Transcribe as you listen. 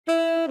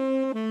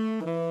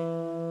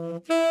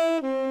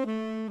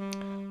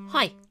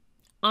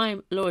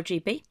I'm Laura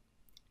GB,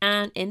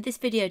 and in this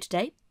video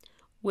today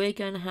we're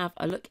going to have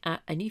a look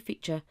at a new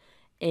feature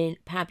in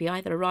Power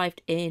BI that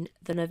arrived in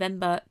the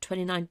November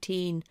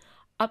 2019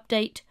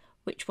 update,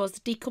 which was the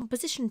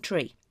Decomposition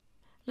Tree.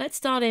 Let's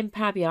start in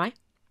Power BI,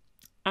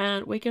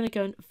 and we're going to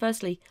go and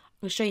firstly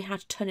I'm going to show you how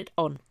to turn it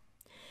on.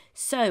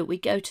 So we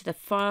go to the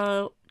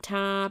File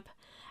tab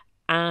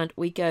and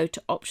we go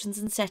to Options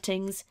and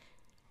Settings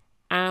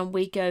and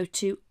we go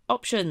to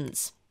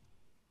Options.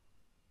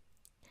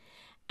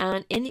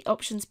 And in the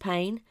Options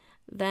pane,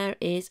 there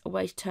is a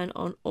way to turn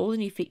on all the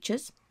new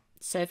features.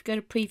 So if you go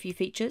to Preview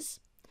Features,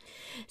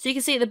 so you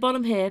can see at the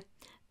bottom here,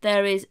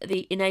 there is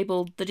the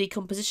Enable the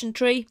Decomposition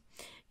Tree.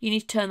 You need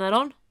to turn that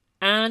on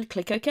and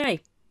click OK.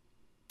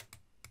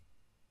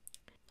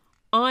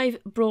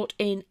 I've brought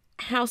in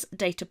house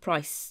data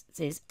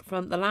prices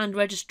from the Land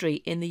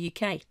Registry in the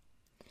UK.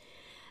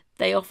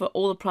 They offer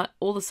all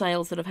the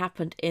sales that have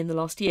happened in the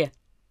last year.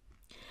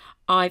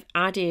 I've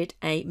added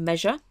a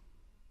measure,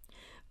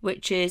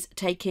 which is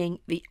taking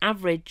the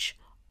average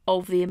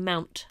of the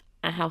amount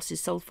a house is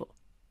sold for.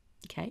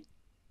 Okay.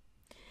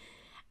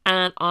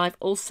 And I've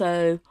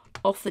also,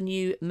 off the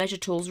new Measure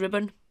Tools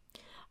ribbon,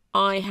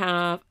 I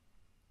have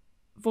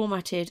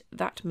formatted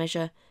that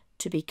measure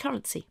to be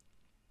currency.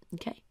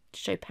 Okay, to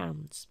show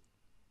pounds.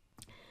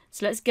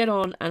 So let's get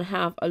on and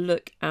have a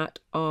look at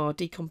our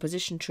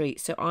decomposition tree.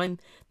 So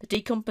the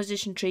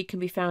decomposition tree can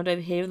be found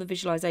over here in the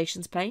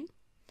visualizations pane.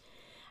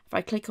 If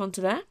I click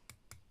onto there,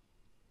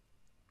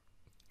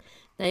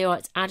 there you are,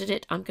 it's added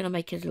it. I'm going to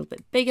make it a little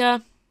bit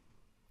bigger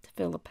to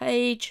fill the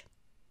page.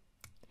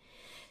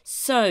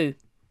 So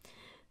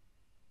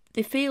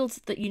the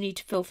fields that you need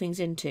to fill things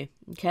into.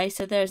 Okay,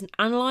 so there's an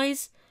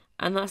analyze,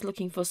 and that's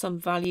looking for some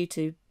value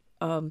to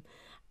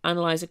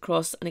analyze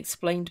across and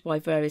explained by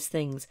various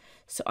things.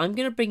 So I'm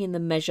going to bring in the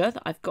measure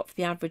that I've got for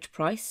the average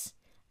price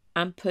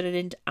and put it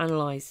into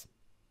analyze.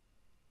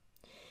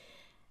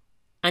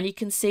 And you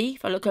can see,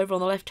 if I look over on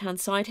the left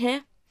hand side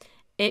here,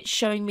 it's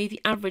showing me the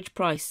average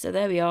price. So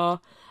there we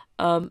are,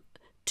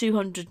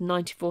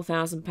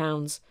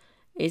 £294,000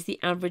 is the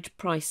average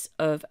price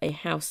of a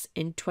house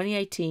in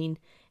 2018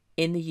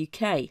 in the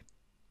UK.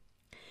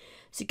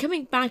 So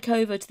coming back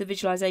over to the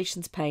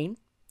visualizations pane,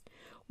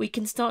 we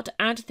can start to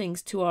add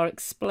things to our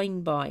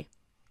explain by.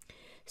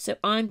 So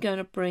I'm going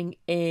to bring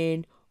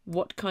in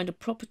what kind of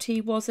property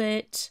was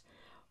it,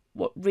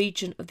 what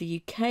region of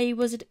the UK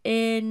was it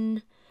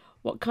in,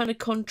 what kind of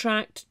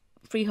contract,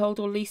 freehold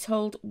or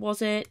leasehold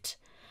was it,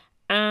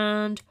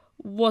 and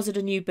was it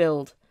a new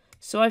build?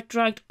 So I've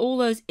dragged all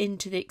those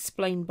into the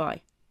explain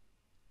by.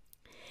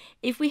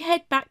 If we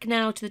head back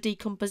now to the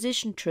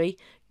decomposition tree,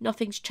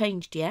 nothing's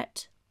changed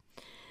yet,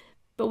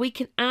 but we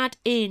can add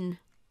in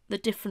the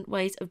different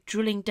ways of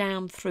drilling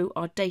down through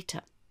our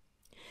data.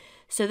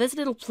 So there's a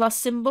little plus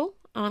symbol,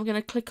 and I'm going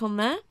to click on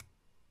there,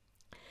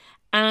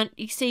 and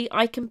you see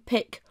I can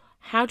pick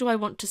how do I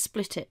want to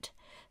split it.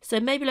 So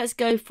maybe let's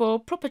go for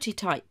property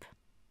type,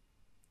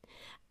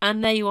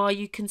 and there you are,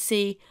 you can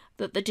see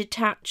that the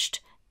detached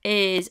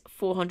is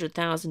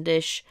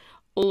 400,000-ish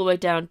all the way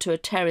down to a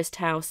terraced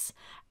house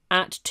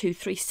at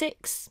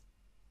 236.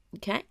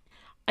 Okay,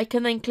 I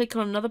can then click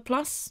on another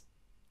plus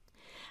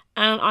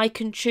and I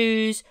can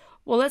choose,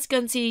 well, let's go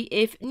and see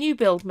if new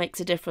build makes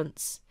a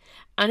difference,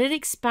 and it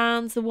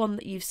expands the one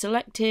that you've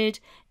selected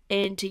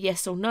into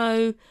yes or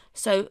no.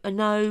 So a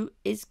no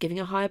is giving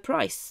a higher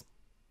price.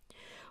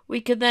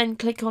 We could then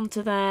click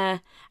onto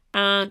there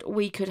and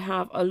we could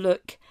have a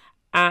look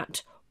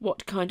at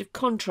what kind of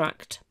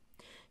contract.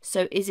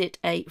 So is it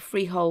a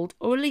freehold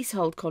or a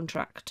leasehold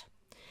contract?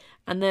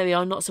 And there we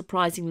are, not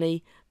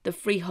surprisingly, the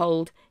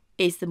freehold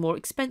is the more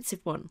expensive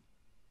one.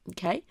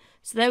 Okay,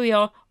 so there we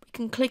are. We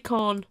can click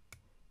on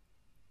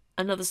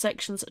another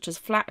section such as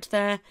flat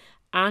there,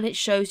 and it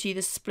shows you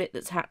the split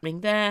that's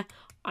happening there.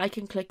 I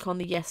can click on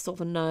the yes or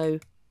the no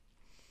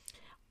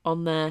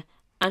on there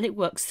and it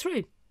works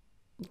through.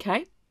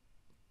 Okay.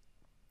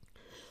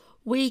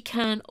 We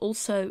can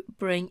also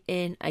bring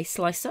in a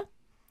slicer.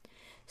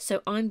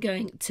 So I'm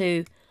going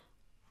to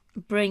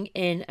bring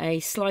in a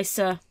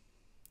slicer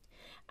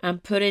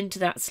and put into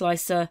that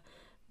slicer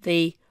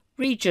the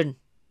region.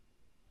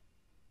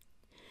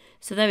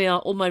 So there we are,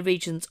 all my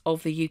regions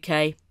of the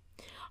UK.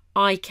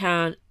 I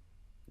can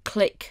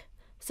click,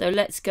 so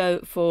let's go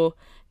for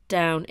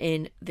down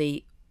in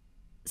the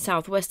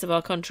southwest of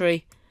our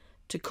country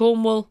to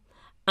Cornwall,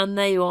 and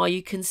there you are,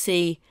 you can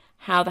see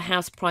how the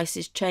house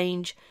prices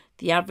change.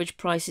 The average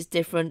price is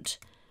different,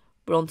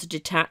 we're on to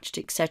detached,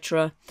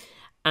 etc.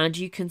 And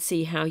you can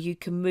see how you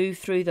can move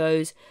through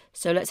those.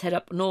 So let's head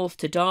up north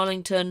to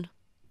Darlington,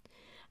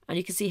 and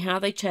you can see how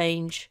they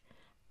change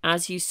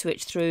as you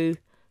switch through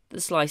the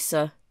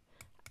slicer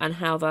and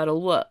how that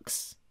all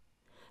works.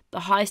 The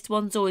highest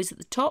one's always at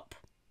the top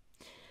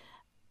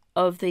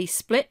of the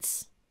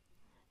splits,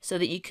 so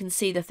that you can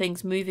see the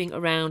things moving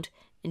around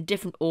in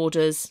different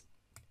orders,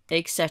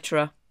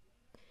 etc.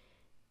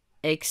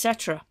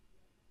 etc.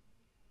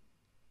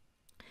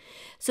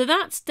 So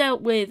that's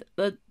dealt with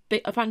a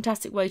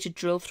fantastic way to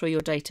drill through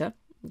your data.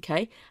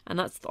 Okay, and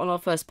that's on our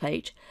first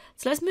page.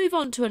 So let's move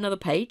on to another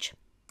page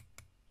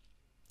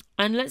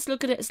and let's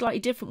look at it a slightly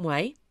different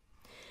way.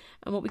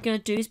 And what we're going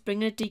to do is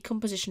bring in a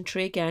decomposition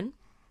tree again.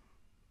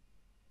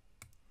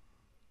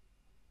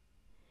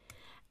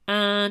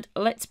 And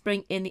let's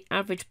bring in the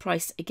average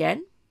price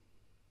again.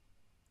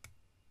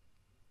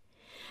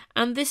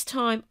 And this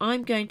time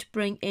I'm going to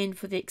bring in,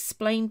 for the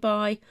explain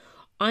by,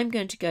 I'm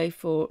going to go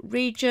for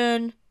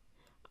region,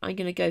 I'm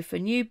going to go for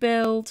new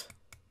build,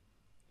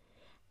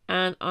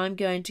 and I'm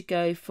going to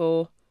go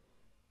for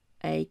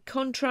a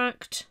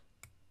contract.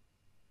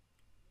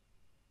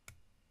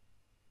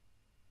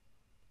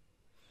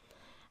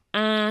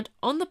 And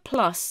on the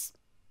plus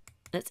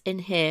that's in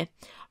here,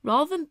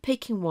 rather than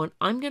picking one,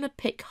 I'm going to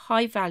pick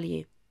high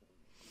value.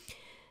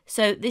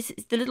 So this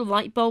is the little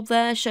light bulb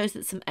there, shows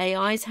that some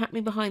AI is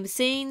happening behind the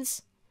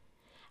scenes.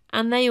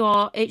 And there you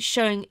are, it's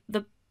showing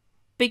the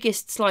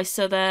biggest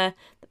slicer there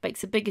that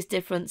makes the biggest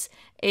difference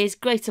is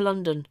Greater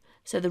London.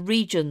 So the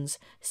regions.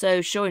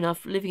 So sure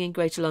enough, living in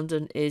Greater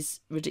London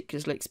is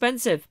ridiculously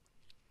expensive.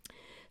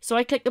 So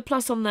I click the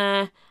plus on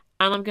there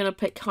and I'm going to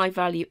pick high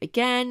value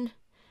again.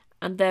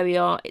 And there we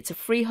are, it's a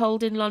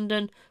freehold in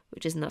London,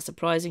 which isn't that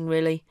surprising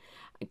really.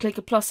 And click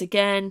a plus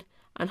again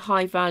and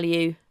high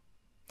value.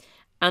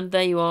 And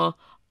there you are,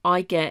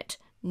 I get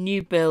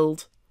new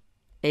build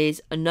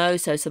is a no.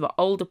 So some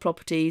older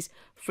properties,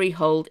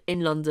 freehold in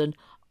London,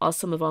 are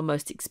some of our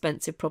most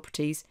expensive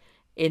properties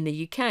in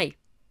the UK.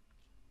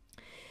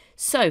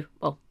 So,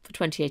 well, for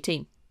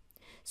 2018.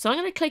 So I'm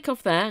going to click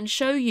off there and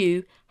show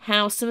you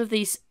how some of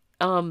these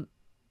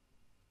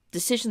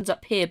decisions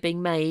up here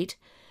being made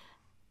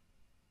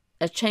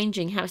are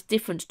changing, how it's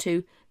different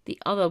to the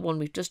other one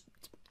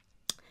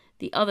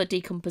the other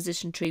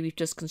decomposition tree we've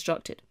just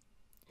constructed.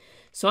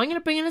 So I'm going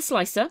to bring in a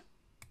slicer,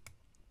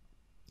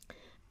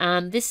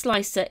 and this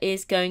slicer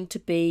is going to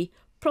be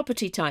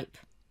property type.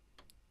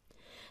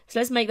 So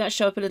let's make that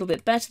show up a little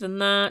bit better than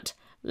that.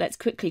 Let's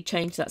quickly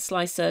change that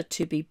slicer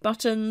to be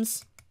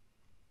buttons.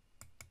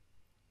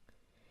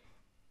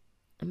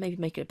 And maybe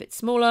make it a bit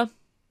smaller.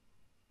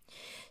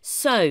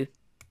 So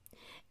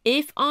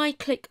if I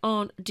click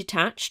on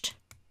detached,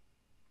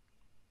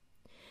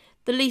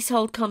 the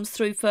leasehold comes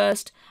through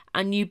first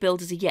and new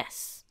build is a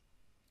yes.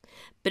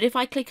 But if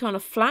I click on a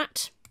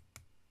flat,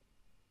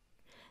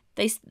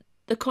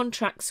 the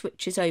contract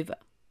switches over.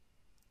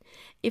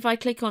 If I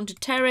click onto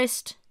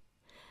terraced,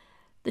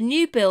 the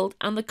new build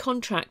and the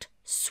contract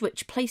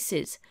switch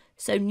places.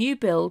 So new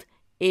build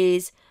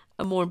is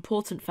a more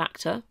important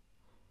factor.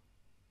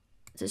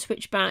 So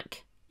switch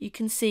back, you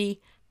can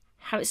see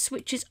how it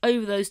switches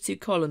over those two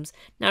columns.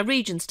 Now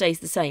region stays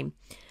the same.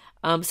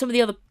 Some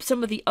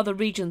of the other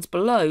regions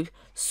below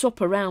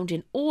swap around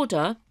in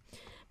order,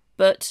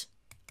 but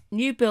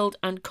new build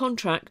and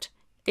contract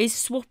is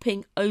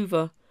swapping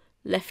over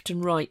left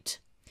and right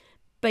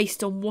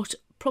based on what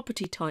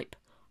property type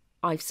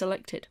I've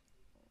selected.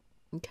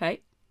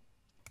 Okay.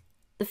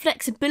 The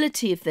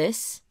flexibility of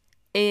this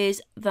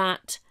is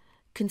that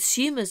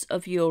consumers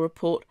of your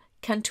report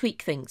can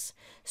tweak things.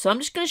 So I'm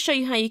just going to show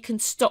you how you can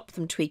stop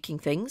them tweaking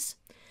things.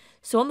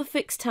 So on the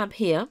Fix tab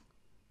here,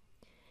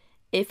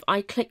 if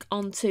I click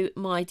onto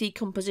my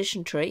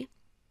decomposition tree,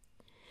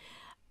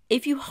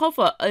 if you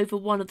hover over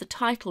one of the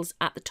titles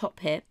at the top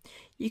here,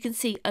 you can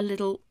see a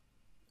little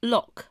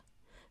lock.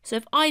 So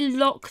if I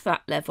lock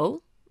that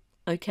level,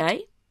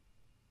 okay,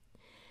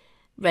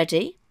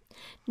 ready.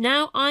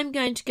 Now I'm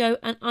going to go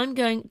and I'm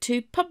going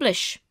to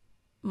publish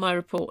my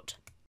report.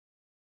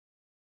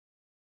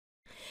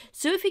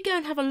 So if we go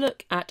and have a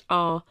look at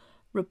our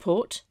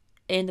report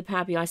in the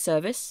Power BI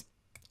service,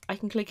 I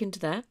can click into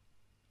there.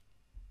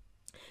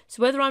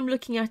 So whether I'm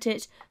looking at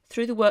it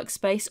through the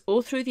workspace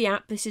or through the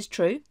app, this is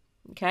true.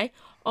 Okay,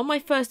 on my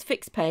first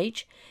fix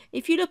page,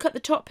 if you look at the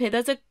top here,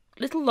 there's a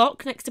little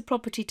lock next to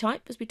property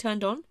type as we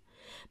turned on.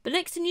 But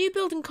next to new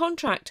build and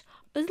contract,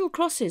 the little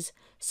crosses.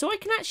 So I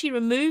can actually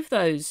remove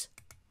those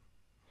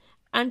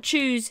and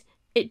choose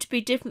it to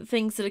be different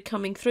things that are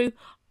coming through.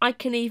 I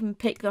can even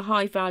pick the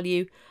high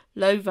value,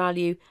 low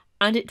value,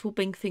 and it will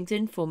bring things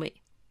in for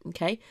me.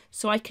 Okay,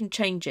 so I can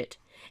change it.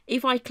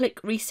 If I click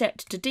reset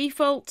to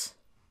default,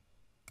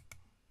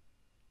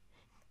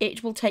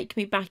 it will take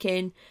me back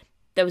in.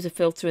 There was a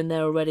filter in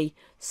there already,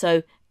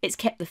 so it's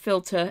kept the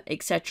filter,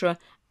 etc.,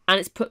 and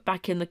it's put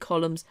back in the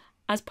columns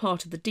as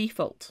part of the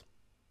default.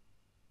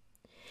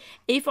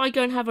 If I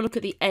go and have a look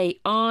at the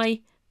AI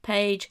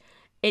page,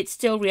 it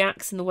still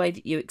reacts in the way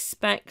that you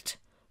expect.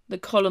 The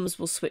columns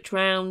will switch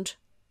round,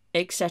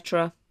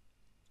 etc.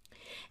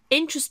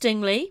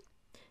 Interestingly,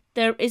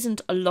 there isn't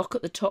a lock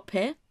at the top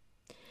here,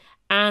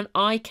 and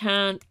I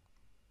can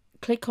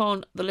click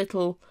on the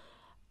little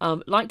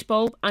light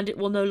bulb and it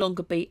will no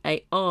longer be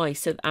AI.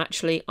 So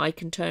actually I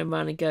can turn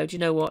around and go, do you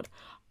know what?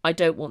 I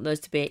don't want those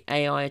to be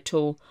AI at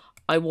all.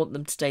 I want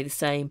them to stay the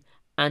same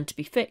and to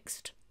be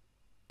fixed.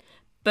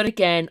 But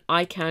again,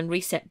 I can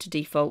reset to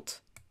default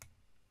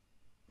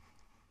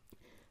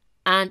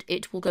and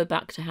it will go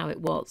back to how it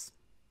was.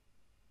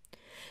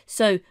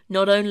 So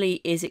not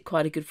only is it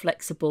quite a good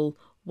flexible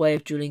way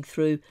of drilling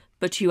through,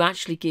 but you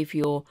actually give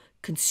your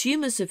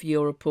consumers of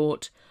your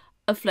report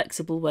a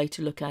flexible way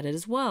to look at it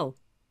as well.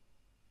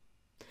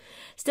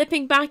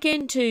 Stepping back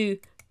into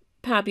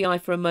Power BI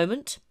for a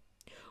moment,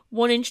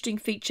 one interesting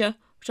feature,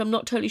 which I'm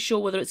not totally sure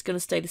whether it's going to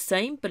stay the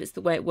same, but it's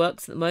the way it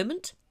works at the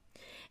moment,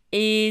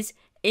 is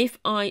if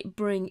I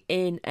bring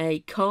in a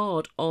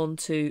card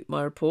onto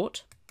my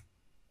report,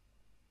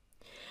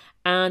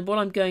 and what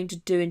I'm going to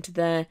do into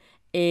there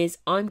is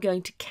I'm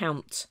going to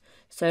count.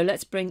 So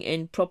let's bring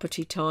in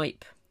property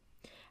type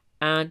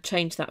and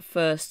change that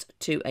first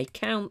to a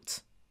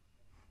count.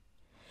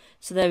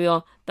 So there we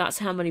are. That's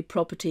how many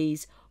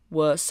properties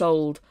were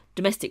sold,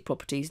 domestic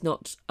properties,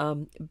 not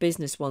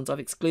business ones. I've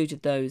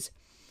excluded those.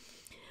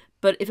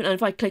 But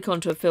if I click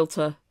onto a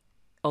filter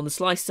on the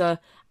slicer,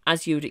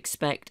 as you would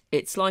expect,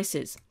 it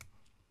slices.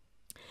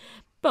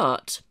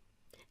 But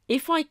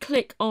if I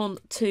click on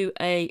to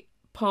a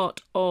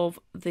part of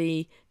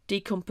the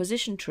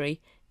decomposition tree,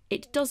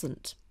 it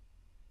doesn't,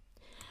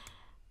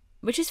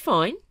 which is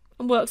fine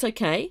and works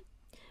okay,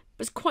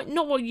 but it's quite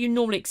not what you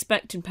normally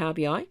expect in Power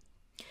BI.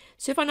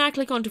 So if I now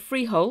click on to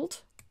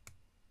freehold,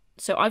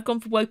 so I've gone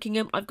for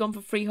Wokingham, I've gone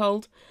for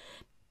freehold,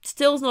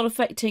 still's not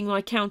affecting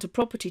my counter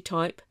property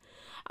type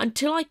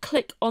until I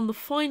click on the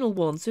final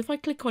one. So if I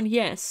click on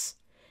yes,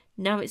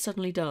 now it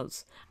suddenly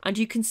does, and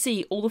you can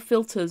see all the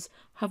filters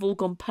have all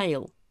gone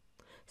pale.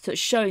 So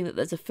it's showing that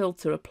there's a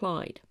filter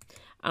applied,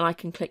 and I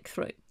can click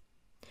through.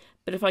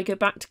 But if I go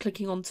back to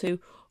clicking onto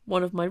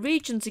one of my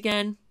regions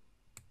again,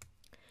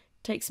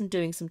 takes some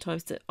doing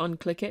sometimes to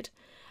unclick it,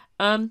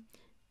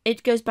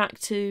 it goes back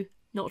to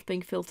not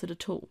being filtered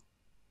at all.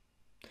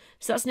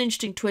 So that's an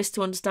interesting twist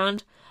to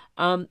understand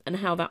and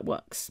how that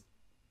works.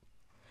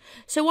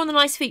 So one of the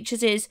nice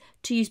features is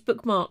to use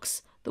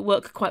bookmarks that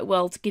work quite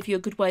well to give you a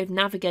good way of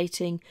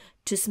navigating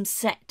to some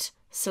set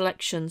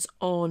selections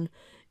on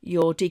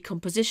your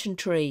decomposition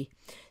tree.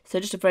 So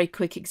just a very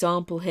quick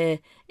example here.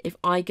 If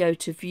I go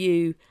to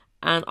view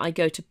and I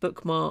go to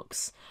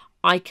bookmarks,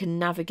 I can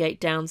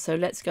navigate down. So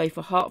let's go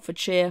for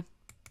Hertfordshire.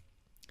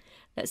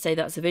 Let's say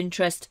that's of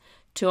interest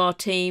to our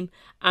team,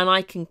 and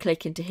I can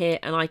click into here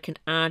and I can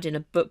add in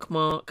a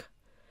bookmark,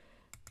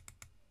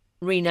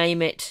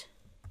 rename it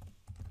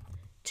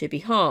to be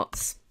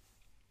Hearts.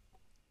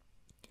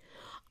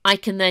 I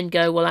can then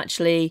go, well,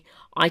 actually,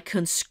 I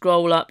can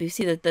scroll up. You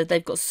see that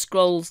they've got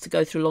scrolls to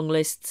go through long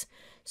lists.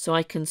 So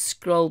I can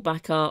scroll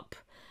back up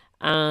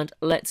and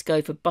let's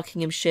go for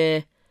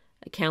Buckinghamshire,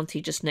 a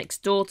county just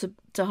next door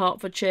to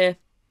Hertfordshire.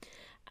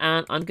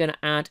 And I'm going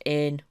to add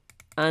in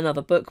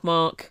another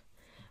bookmark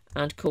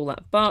and call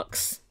that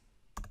Bucks.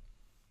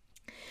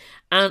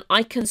 And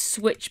I can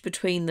switch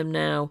between them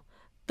now.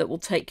 That will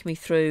take me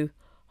through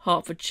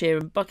Hertfordshire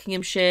and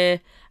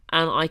Buckinghamshire.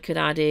 And I could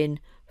add in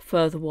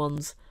further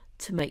ones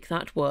to make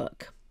that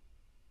work.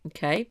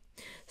 Okay,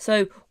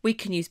 so we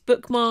can use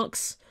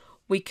bookmarks,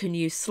 we can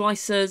use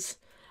slicers,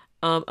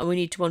 and we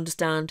need to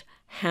understand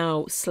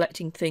how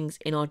selecting things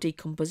in our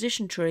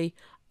decomposition tree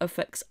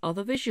affects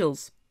other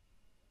visuals.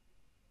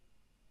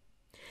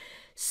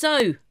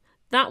 So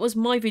that was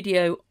my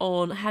video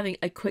on having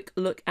a quick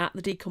look at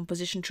the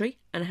decomposition tree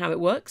and how it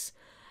works.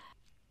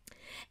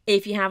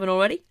 If you haven't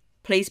already,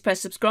 please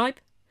press subscribe.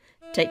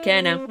 Take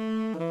care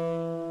now.